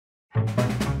Hey,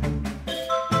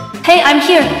 I'm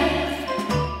here!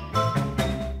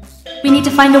 We need to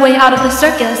find a way out of the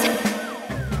circus.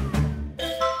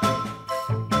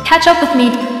 Catch up with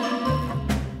me.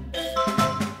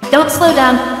 Don't slow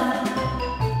down.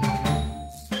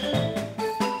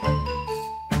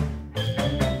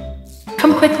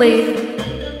 Come quickly.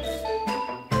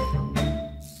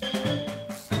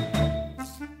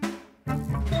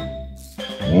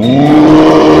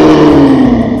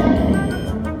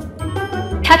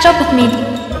 Catch up with me.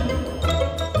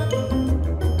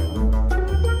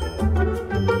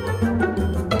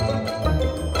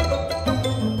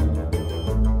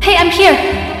 Hey, I'm here!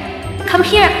 Come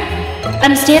here!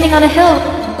 I'm standing on a hill.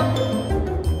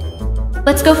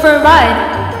 Let's go for a ride.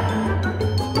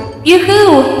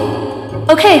 Yoo-hoo!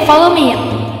 Okay, follow me.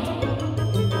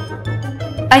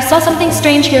 I saw something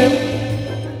strange here.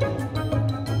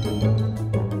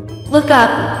 Look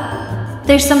up.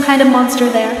 There's some kind of monster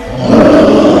there.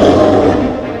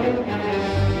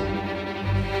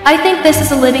 I think this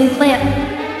is a living plant.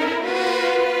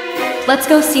 Let's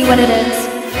go see what it is.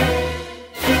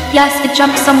 Yes, it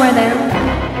jumped somewhere there.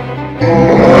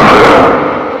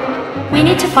 We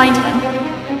need to find him.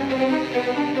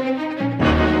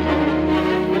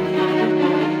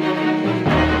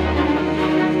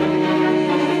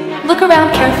 Look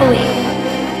around carefully.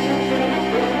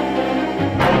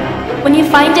 When you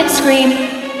find it,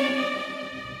 scream.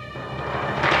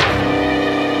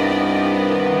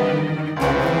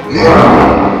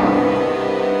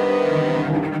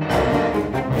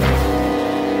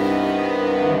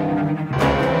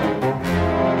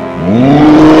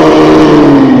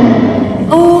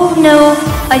 Oh no,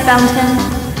 I found him.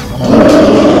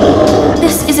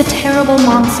 This is a terrible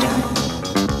monster.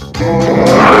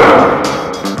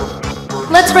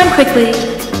 Let's run quickly.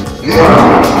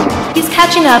 He's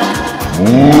catching up.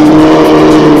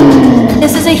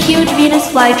 This is a huge Venus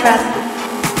flytrap.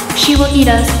 She will eat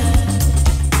us.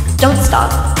 Don't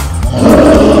stop.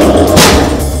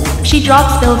 She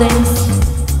drops buildings.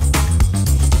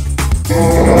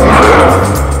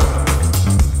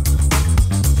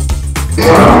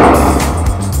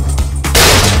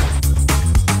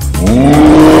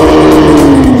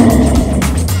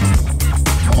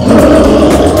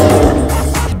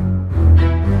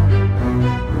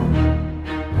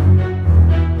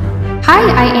 Hi,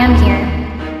 I am here.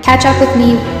 Catch up with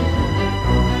me.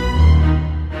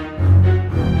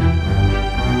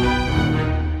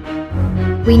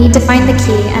 We need to find the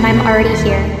key, and I'm already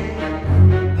here.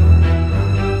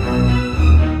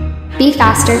 Be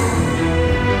faster.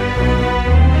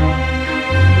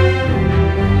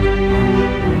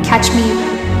 Catch me.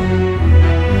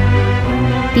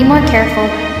 Be more careful.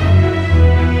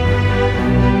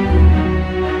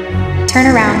 Turn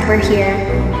around, we're here.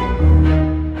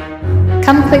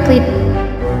 Come quickly.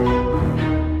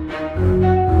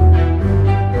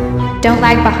 Don't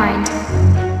lag behind.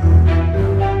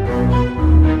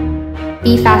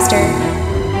 Be faster.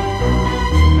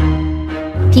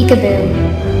 Peekaboo.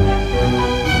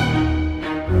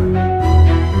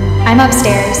 I'm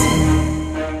upstairs.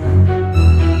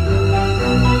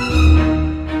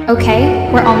 Okay,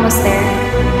 we're almost there.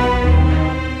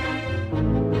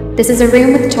 This is a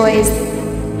room with toys.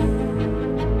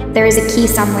 There is a key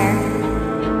somewhere.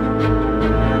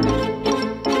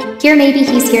 Here, maybe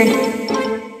he's here.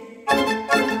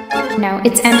 No,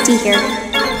 it's empty here.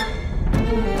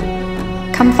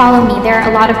 Come follow me, there are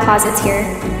a lot of closets here.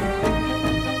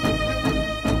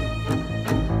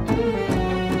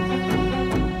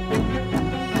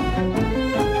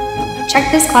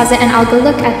 Check this closet and I'll go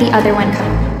look at the other one.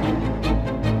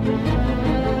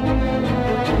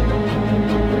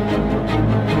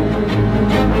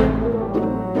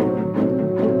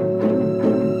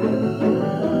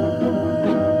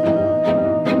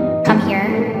 Come here.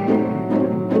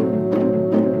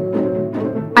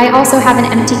 I also have an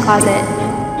empty closet.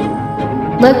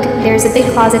 Look, there's a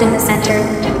big closet in the center.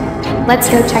 Let's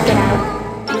go check it out.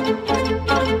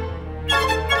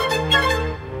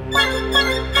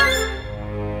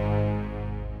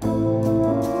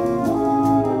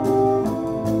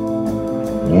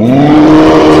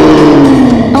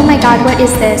 Oh my god, what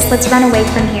is this? Let's run away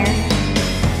from here.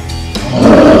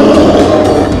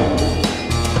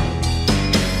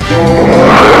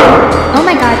 Oh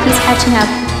my god, he's catching up.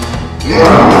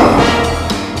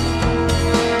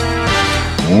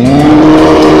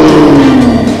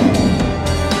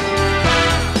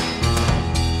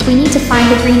 We need to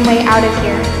find a green way out of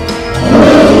here.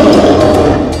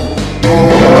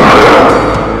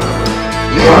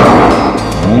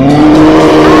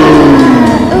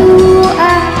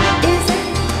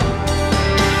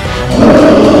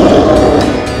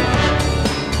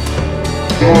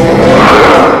 You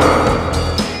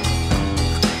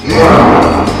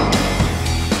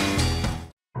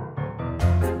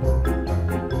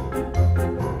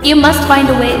must find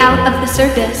a way out of the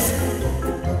circus.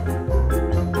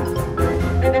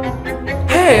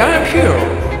 Hey, I am here!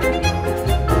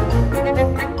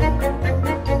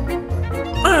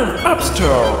 I'm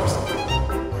upstairs!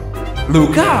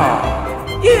 Look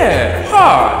out! Yeah,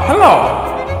 hi, hello!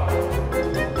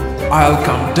 I'll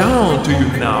come down to you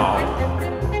now.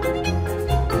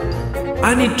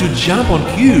 I need to jump on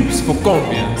cubes for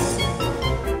convenience.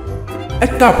 A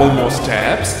couple more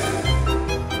steps.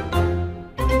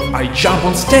 I jump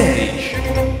on stage.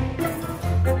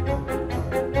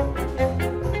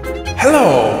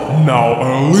 Hello, now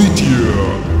I'll eat you.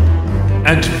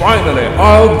 And finally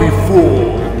I'll be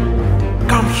full.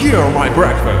 Come here, my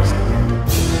breakfast.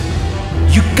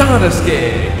 You can't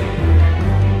escape.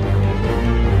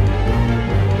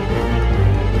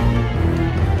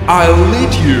 I'll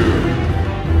eat you.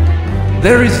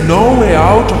 There is no way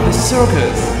out of the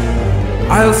circus.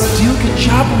 I'll still catch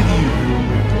up with you.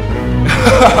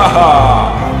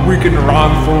 We can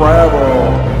run forever.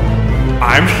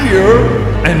 I'm here,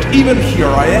 and even here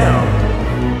I am.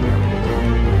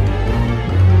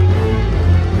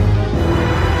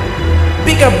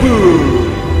 Peekaboo!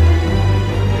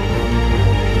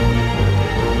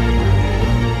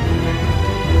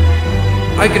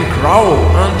 I can crawl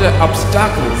under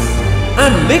obstacles.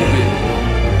 I'm liquid.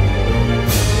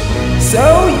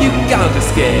 So you can't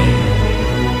escape.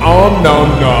 Oh no.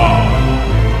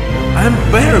 I'm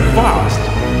very fast.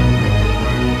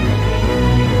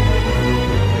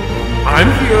 I'm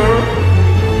here.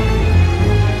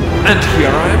 And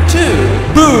here I am too.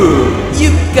 Boo!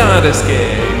 You can't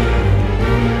escape.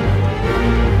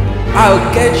 I'll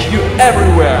catch you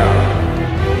everywhere.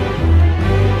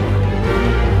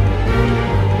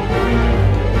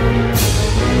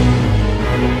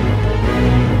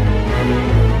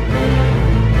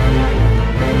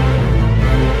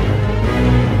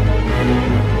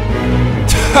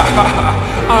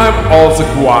 I'm also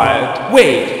quiet.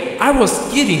 Wait, I was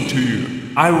kidding to you.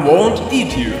 I won't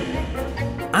eat you.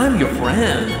 I'm your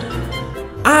friend.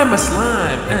 I'm a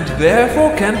slime and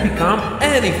therefore can become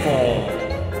any form.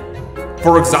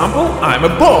 For example, I'm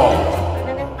a ball.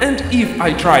 And if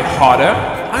I try harder,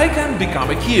 I can become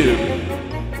a cube.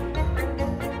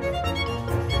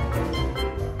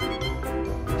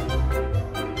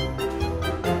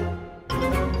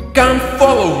 Come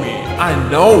follow me. I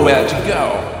know where to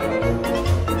go.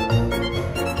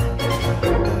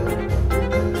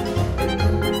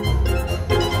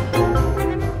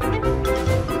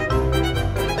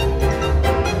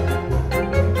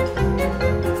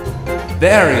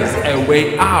 There is a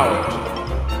way out.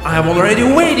 I am already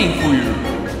waiting for you.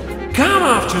 Come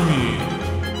after me.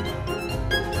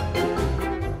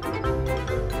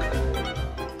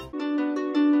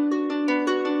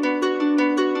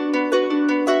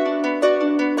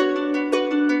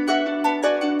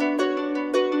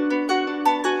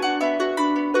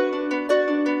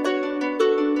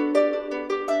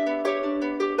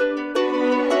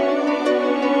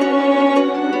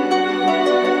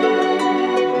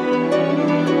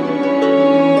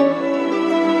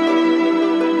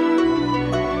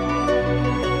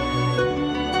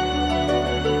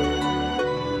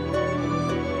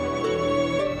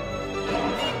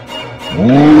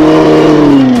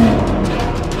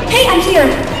 Hey, I'm here!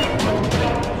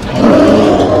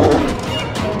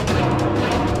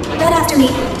 Run after me.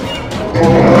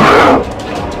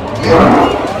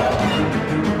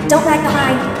 Don't lag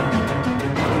behind.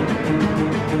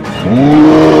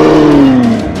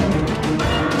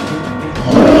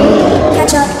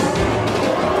 Catch up.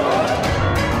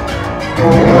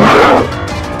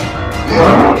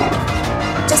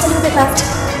 Just a little bit left.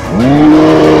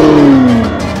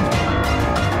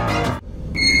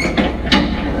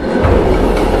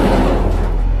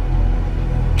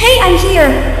 I'm here!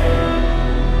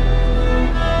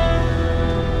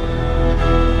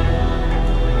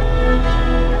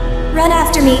 Run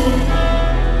after me.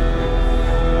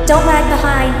 Don't lag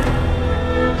behind.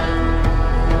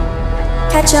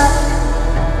 Catch up.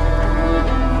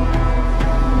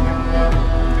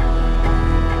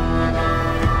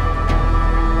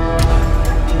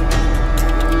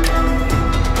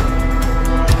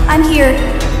 I'm here.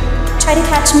 Try to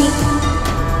catch me.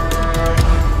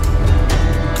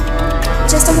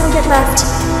 Just a little bit left.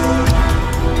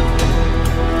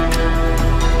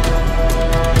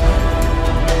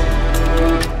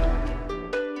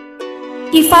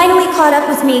 You finally caught up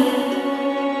with me.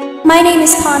 My name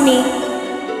is Pomni.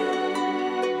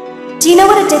 Do you know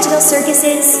what a digital circus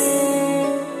is?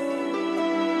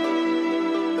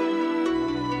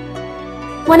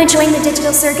 Want to join the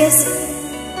digital circus?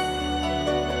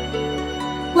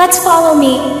 Let's follow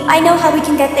me. I know how we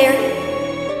can get there.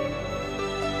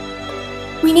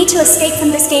 We need to escape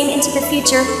from this game into the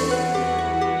future.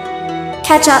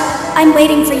 Catch up. I'm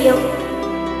waiting for you.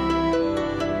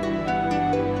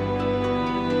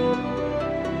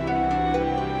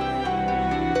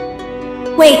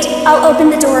 Wait, I'll open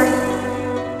the door.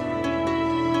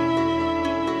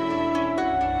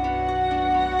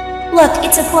 Look,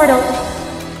 it's a portal.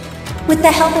 With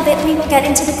the help of it, we will get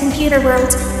into the computer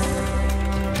world.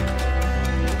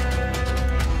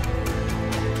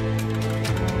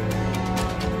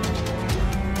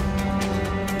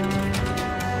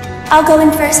 I'll go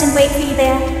in first and wait for you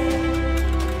there.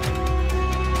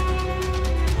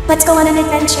 Let's go on an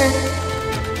adventure.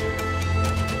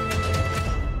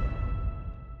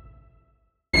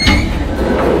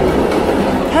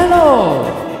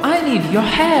 Hello! I need your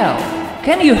help.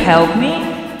 Can you help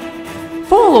me?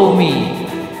 Follow me.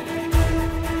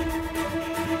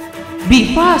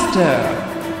 Be faster.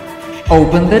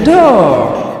 Open the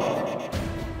door.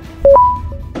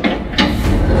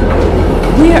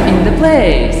 We're in the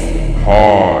place.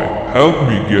 Hi, help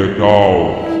me get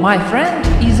out. My friend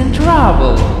is in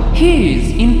trouble. He's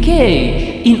in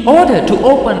cage. In order to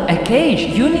open a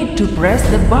cage, you need to press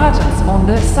the buttons on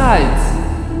the sides.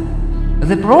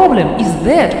 The problem is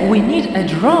that we need a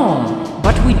drone,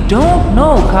 but we don't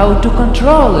know how to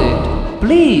control it.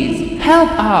 Please,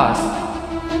 help us.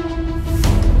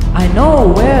 I know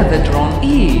where the drone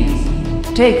is.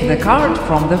 Take the card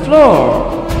from the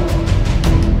floor.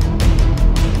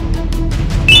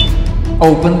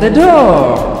 Open the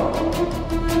door.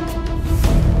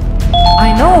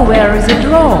 I know where is a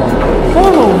drone.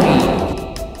 Follow me.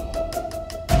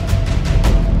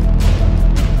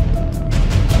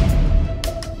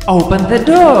 Open the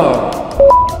door.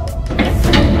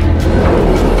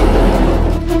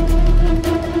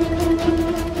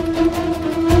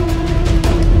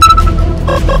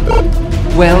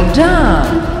 Well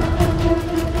done.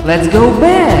 Let's go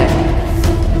back.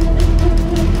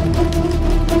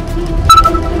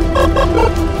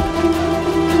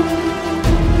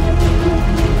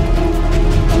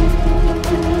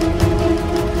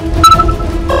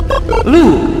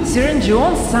 Look, Syringe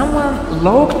on someone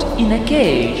locked in a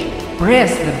cage.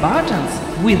 Press the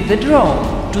buttons with the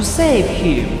drone to save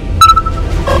him.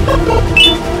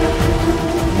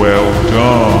 Well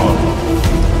done.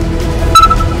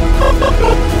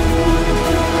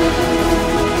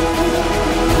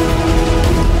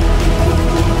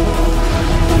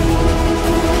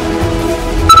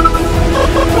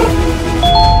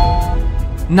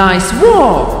 Nice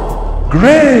work!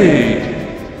 Great!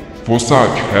 For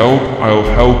such help, I'll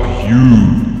help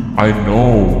you. I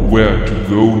know where to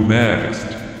go next.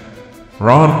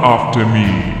 Run after me.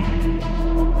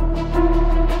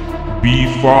 Be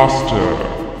faster.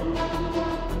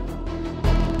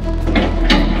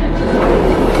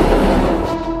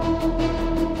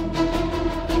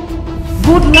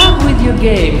 Good luck with your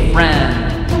game,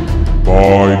 friend.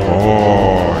 Bye-bye.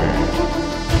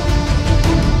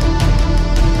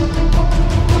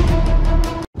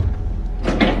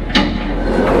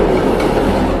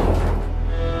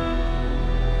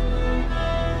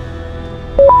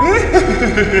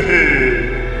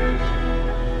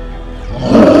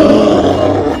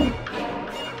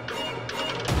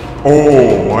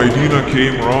 Oh, my Dina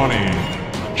came running.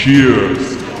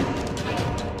 Cheers.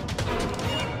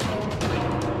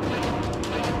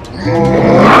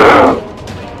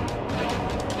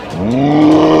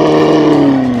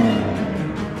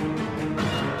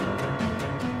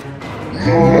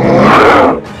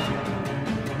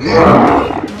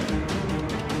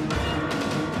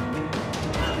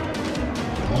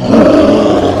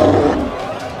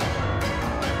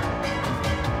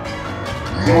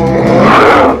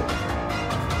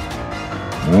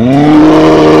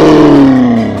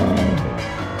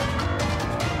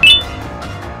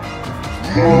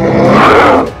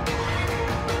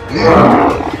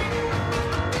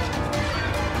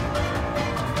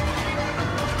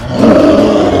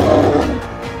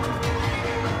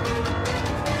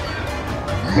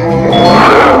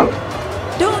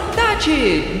 Don't touch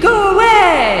it! Go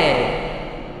away!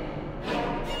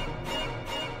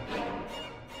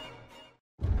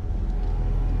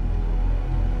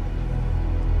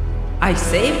 I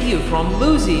saved you from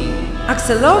losing.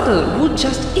 Axolotl would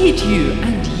just eat you,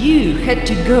 and you had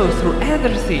to go through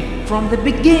everything from the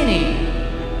beginning.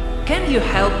 Can you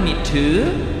help me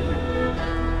too?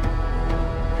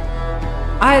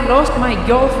 I lost my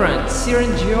girlfriend,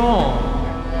 Syringe.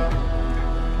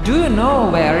 Do you know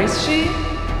where is she?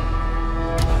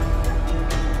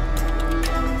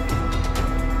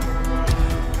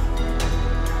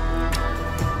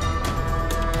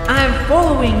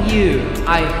 following you.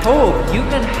 I hope you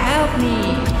can help me.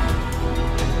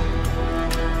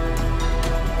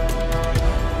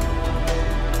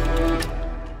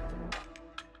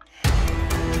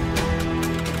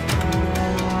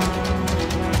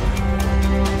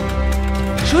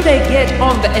 Should I get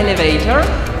on the elevator?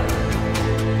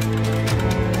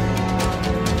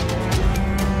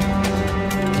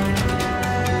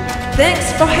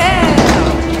 Thanks for help!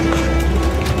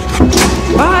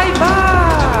 Bye-bye!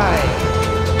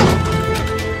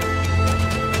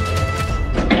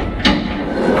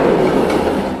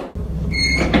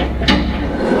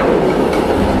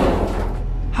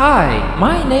 Hi,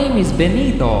 my name is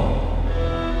Benito.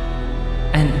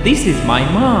 And this is my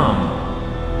mom.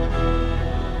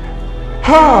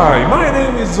 Hi, my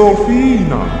name is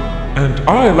Zolfina, and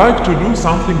I like to do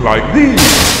something like this.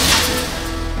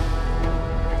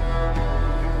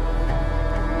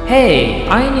 Hey,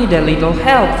 I need a little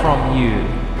help from you.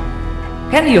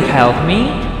 Can you help me?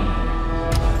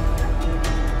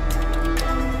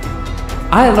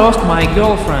 I lost my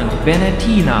girlfriend,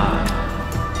 Benettina.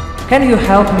 Can you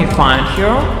help me find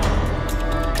her?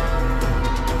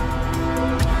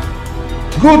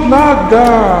 Good luck,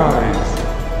 guys!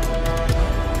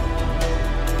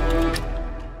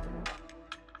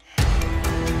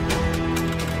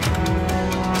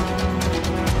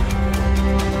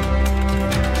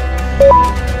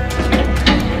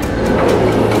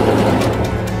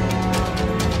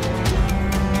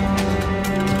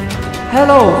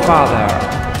 Hello, Father.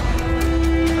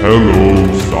 Hello,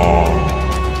 son.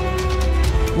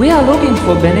 We are looking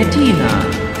for Benettina.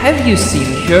 Have you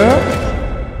seen her?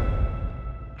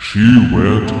 She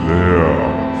went there,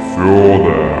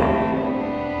 further.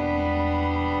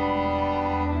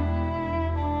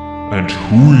 And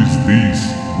who is this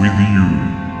with you?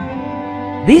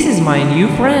 This is my new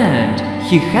friend.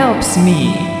 He helps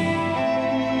me.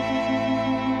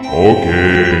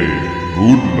 Okay,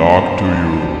 good luck to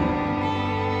you.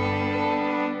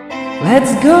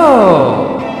 Let's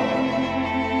go!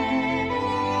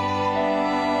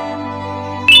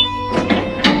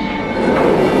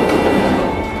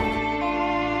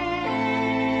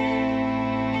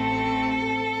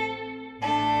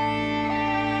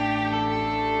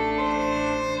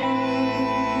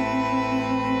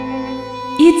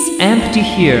 It's empty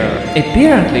here.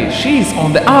 Apparently, she's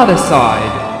on the other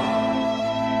side.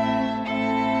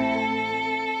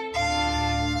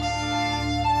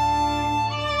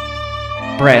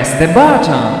 Press the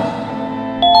button.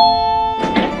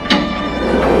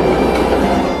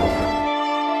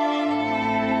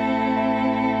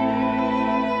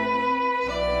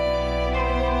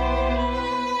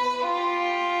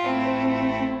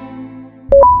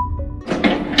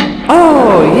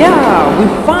 Oh yeah, we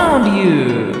found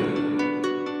you.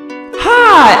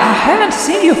 Hi, I haven't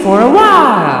seen you for a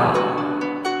while.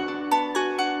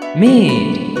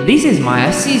 Meet, this is my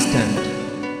assistant.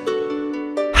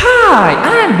 Hi,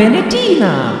 I'm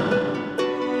Benettina.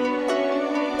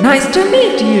 Nice to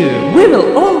meet you. We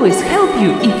will always help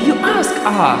you if you ask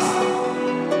us.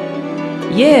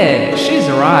 Yeah, she's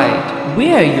right.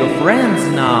 We are your friends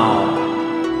now.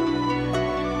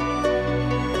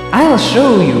 I'll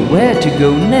show you where to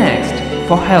go next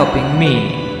for helping me.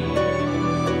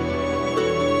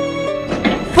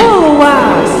 Follow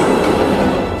us!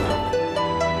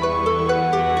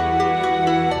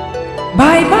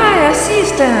 Bye-bye,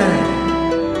 assistant!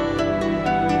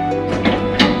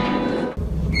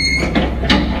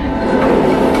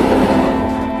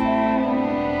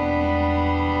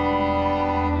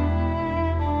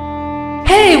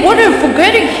 Hey, what are you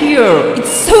forgetting here?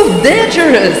 It's so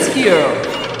dangerous here!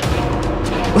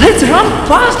 Let's run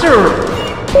faster!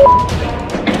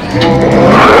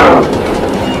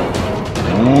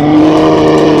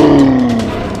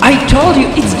 I told you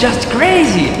it's just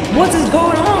crazy! What is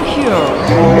going on here?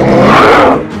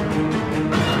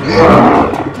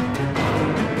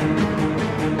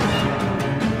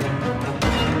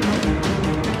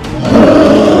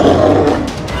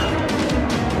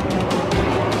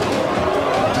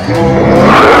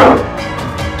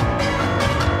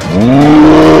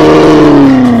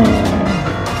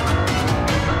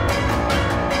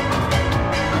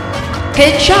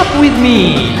 Catch up with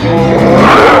me!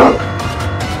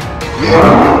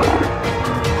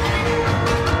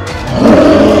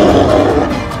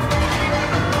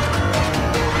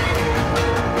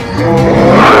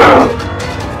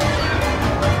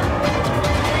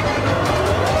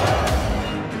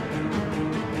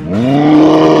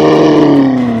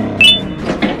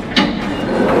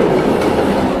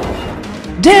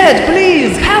 Dad,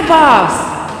 please help us!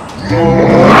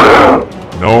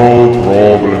 No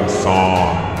problem, son.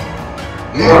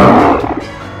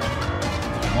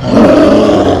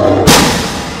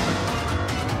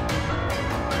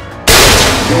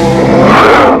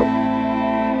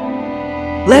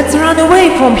 run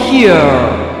away from here!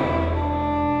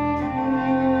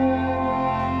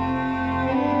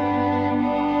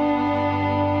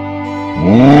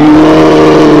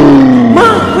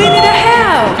 Mom, we need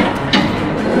help!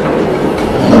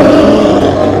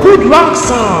 Good luck,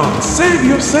 son! Save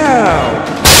yourself!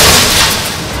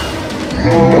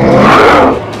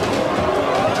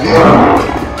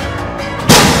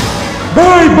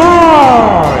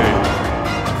 Bye-bye!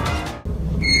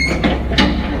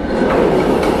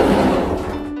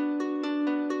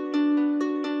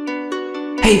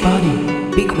 Hey buddy,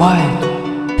 be quiet.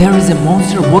 There is a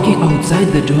monster walking outside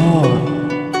the door.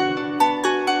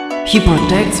 He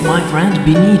protects my friend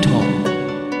Benito.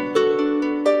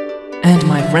 And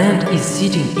my friend is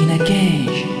sitting in a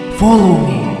cage. Follow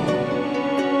me.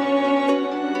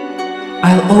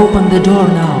 I'll open the door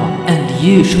now, and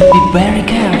you should be very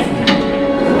careful.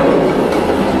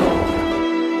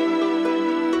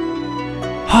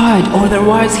 Hide,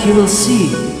 otherwise he will see.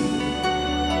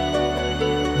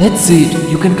 That's it,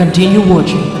 you can continue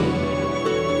watching.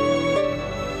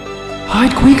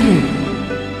 Hide quickly.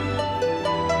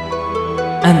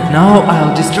 And now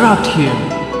I'll distract him.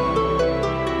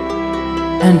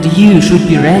 And you should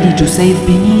be ready to save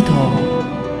Benito.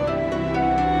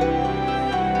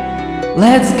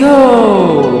 Let's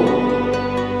go!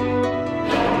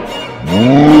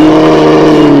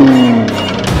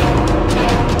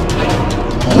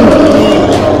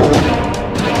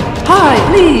 Hi,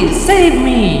 please, save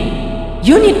me!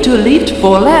 You need to lift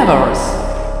 4 levers.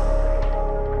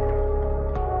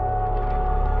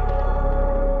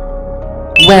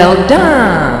 Well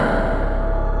done!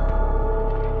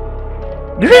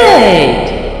 Great!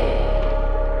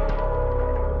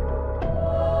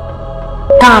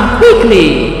 Come quickly!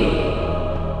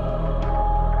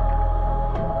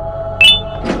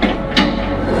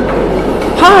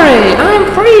 Hurry, I'm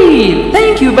free!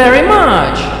 Thank you very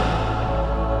much!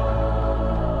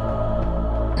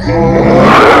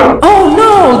 Oh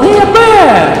no, they are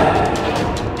bad!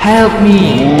 Help me!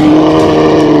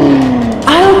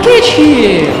 I'll catch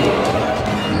him!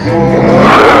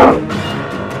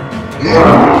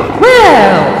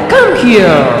 Well, come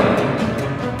here!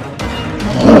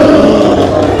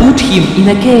 Put him in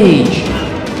a cage.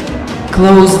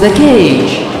 Close the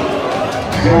cage.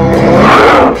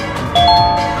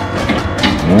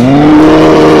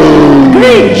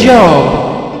 Great job!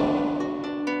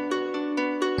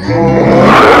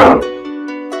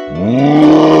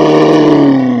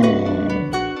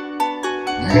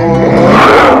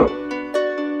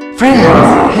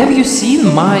 Friends, have you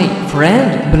seen my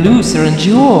friend Blue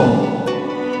Serengio?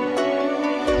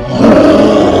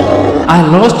 I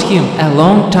lost him a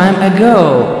long time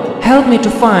ago. Help me to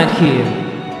find him.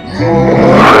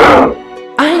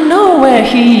 I know where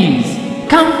he is.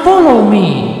 Come follow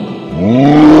me.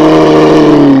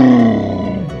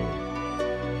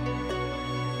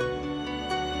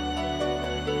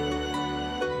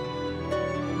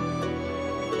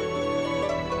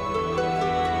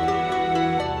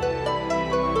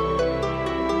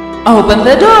 Open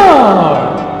the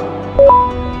door!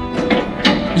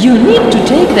 You need to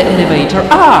take the elevator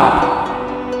up!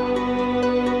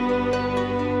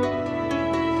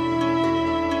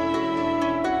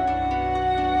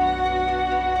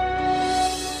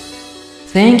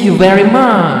 Thank you very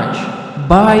much!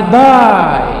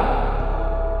 Bye-bye!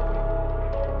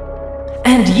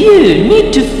 And you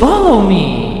need to follow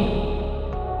me!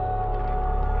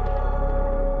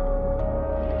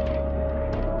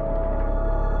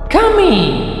 Come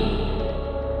in!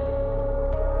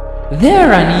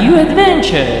 There are new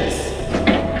adventures!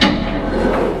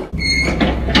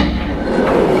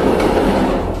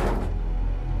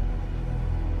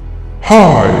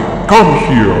 Hi, come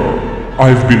here.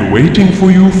 I've been waiting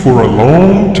for you for a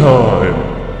long time.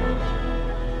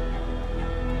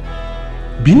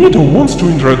 Benito wants to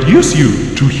introduce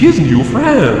you to his new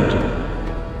friend.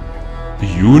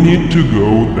 You need to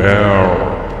go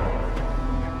there.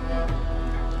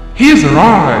 He's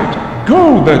right.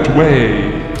 Go that way.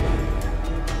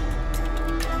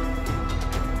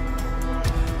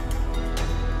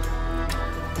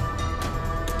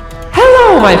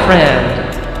 Hello, my friend.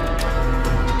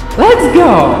 Let's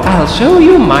go. I'll show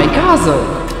you my castle.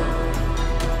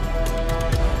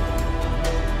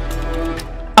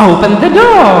 Open the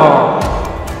door.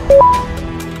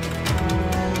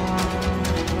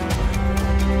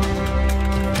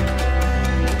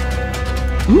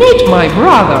 Meet my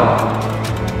brother.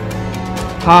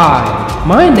 Hi,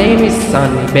 my name is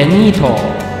Sunny Benito.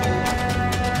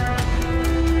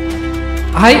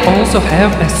 I also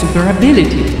have a super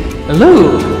ability.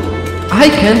 Look, I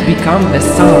can become the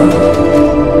sun.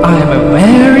 I am a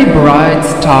very bright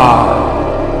star.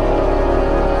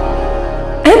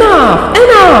 Enough!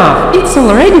 Enough! It's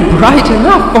already bright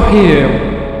enough for him!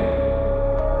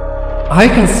 I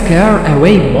can scare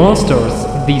away monsters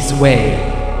this way.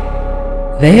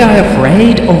 They are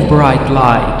afraid of bright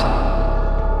light.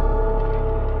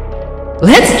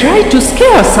 Let's try to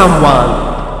scare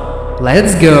someone!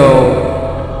 Let's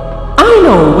go! I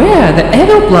know where the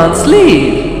evil plants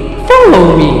live!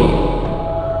 Follow me!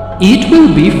 It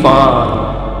will be fun!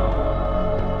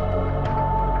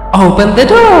 Open the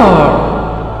door!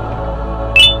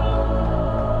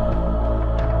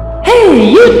 Hey,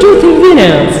 you toothy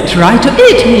villains! Try to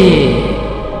eat me!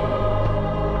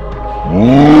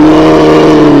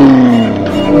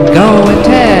 Go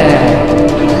attack!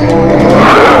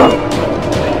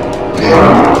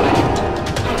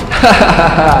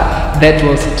 That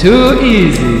was too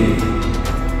easy!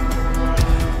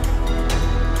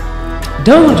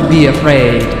 Don't be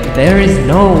afraid, there is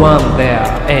no one there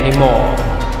anymore.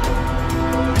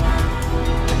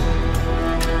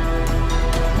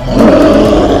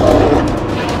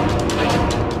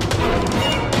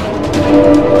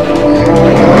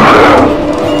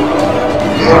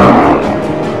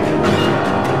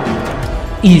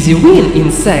 Easy win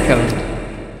in second.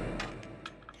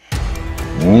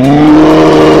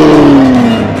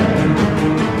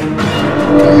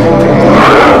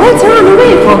 Let's run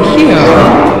away from here.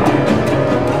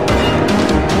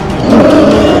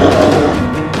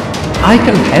 I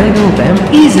can handle them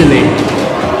easily.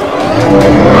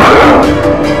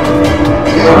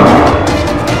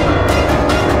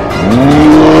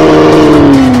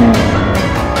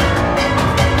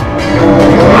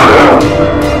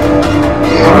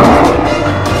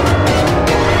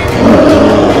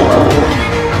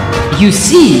 You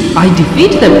see, I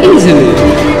defeat them easily.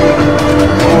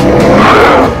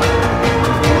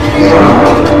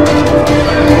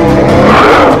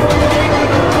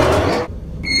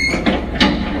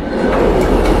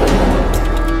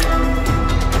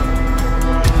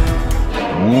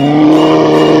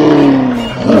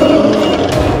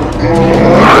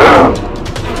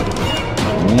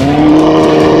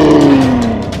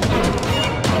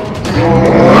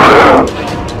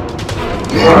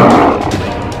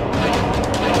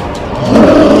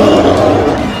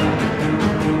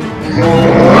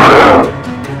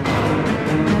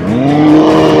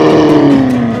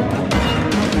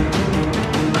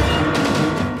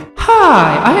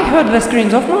 The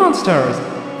screams of monsters.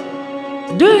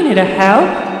 Do you need a help?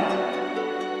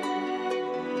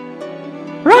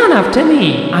 Run after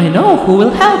me. I know who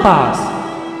will help us.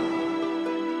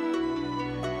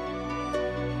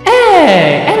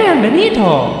 Hey, Alien Benito.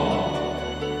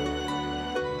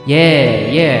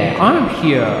 Yeah, I'm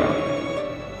here.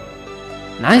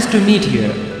 Nice to meet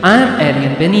you. I'm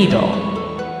Alien Benito.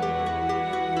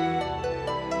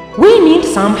 We need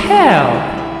some help.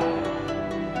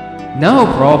 No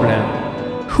problem.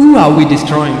 Who are we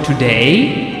destroying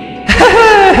today?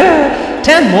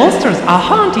 10 monsters are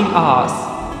hunting us.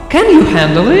 Can you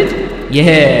handle it?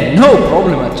 Yeah, no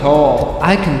problem at all.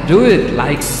 I can do it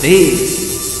like this.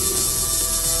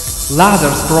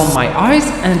 Lasers from my eyes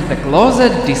and the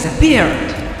closet disappeared.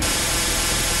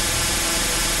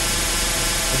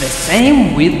 The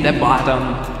same with the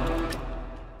button.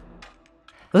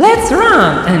 Let's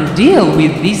run and deal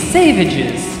with these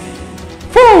savages.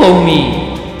 Follow me!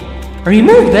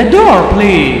 Remove the door,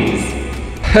 please!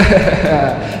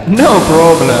 No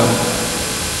problem!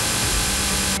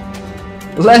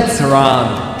 Let's run!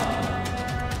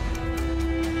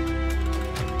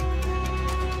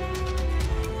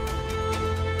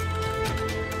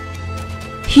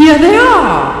 Here they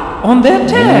are! On the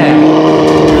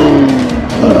attack!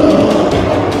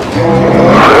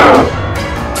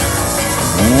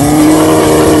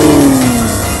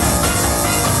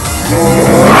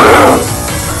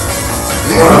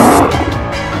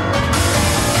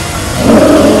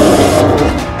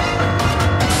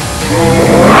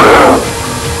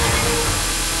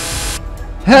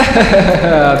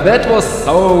 That was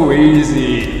so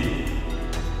easy.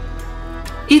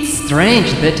 It's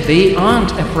strange that they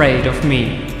aren't afraid of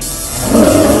me.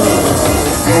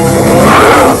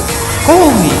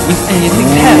 Call me if anything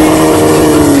happens.